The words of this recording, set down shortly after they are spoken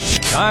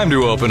Time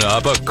to open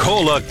up a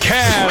KOLA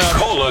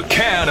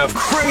Can of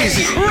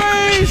Crazy.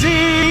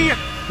 Crazy!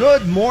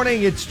 Good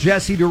morning, it's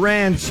Jesse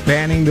Duran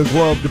spanning the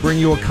globe to bring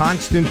you a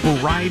constant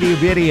variety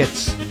of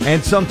idiots.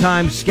 And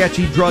sometimes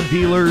sketchy drug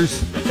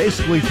dealers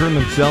basically turn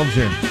themselves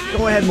in.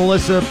 Go ahead,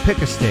 Melissa, pick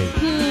a state.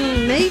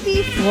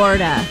 Maybe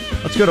Florida.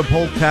 Let's go to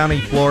Polk County,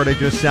 Florida,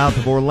 just south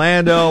of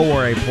Orlando,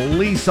 where a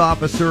police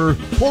officer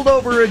pulled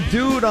over a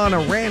dude on a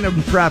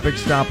random traffic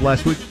stop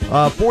last week.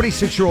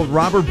 46-year-old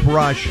Robert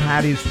Brush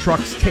had his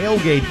truck's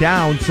tailgate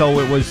down, so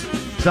it was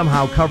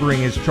somehow covering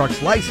his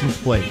truck's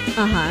license plate.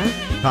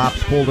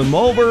 Cops pulled him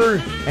over,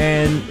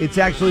 and it's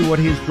actually what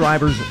his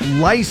driver's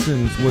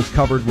license was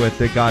covered with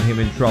that got him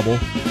in trouble.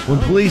 When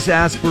police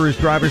asked for his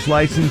driver's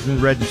license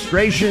and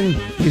registration,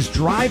 his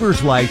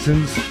driver's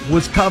license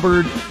was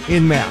covered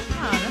in meth.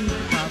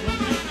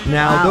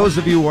 Now, those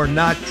of you who are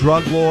not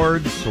drug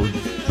lords or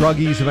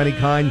druggies of any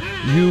kind,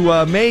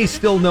 you may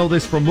still know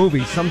this from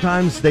movies.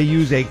 Sometimes they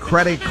use a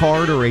credit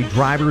card or a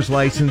driver's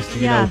license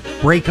to,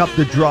 break up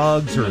the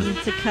drugs or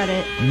to cut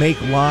it, make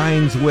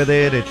lines with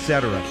it,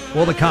 etc.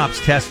 Well, the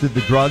cops tested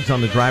the drugs on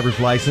the driver's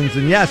license,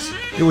 and yes,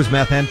 it was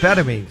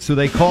methamphetamine. So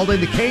they called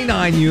in the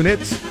canine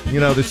units,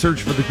 to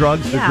search for the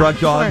drugs, the drug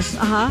dogs.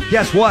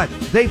 Guess what?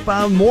 They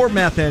found more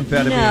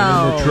methamphetamine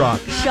in the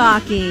truck.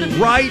 Shocking.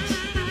 Right?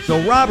 So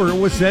Robert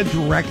was sent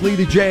directly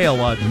to jail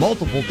on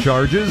multiple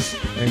charges,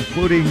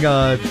 including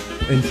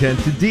intent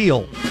to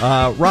deal.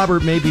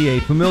 Robert may be a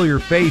familiar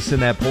face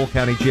in that Polk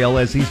County jail,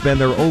 as he's been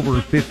there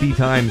over 50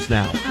 times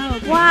now. Oh,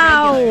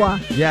 wow.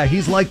 Yeah,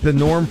 he's like the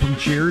Norm from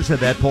Cheers at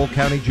that Polk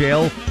County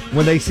jail.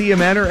 When they see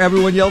him enter,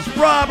 everyone yells,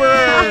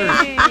 "Robert!"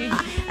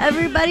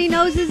 Everybody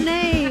knows his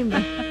name.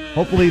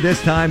 Hopefully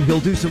this time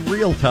he'll do some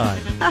real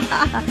time. But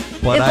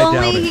if I doubt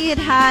only it.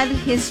 he had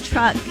his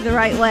truck the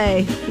right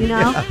way,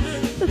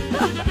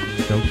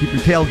 Don't keep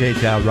your tailgate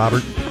down,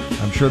 Robert.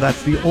 I'm sure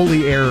that's the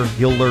only error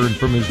he'll learn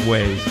from his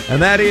ways.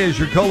 And that is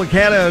your KOLA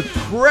Can of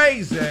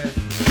Crazy.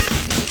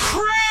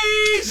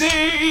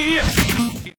 Crazy!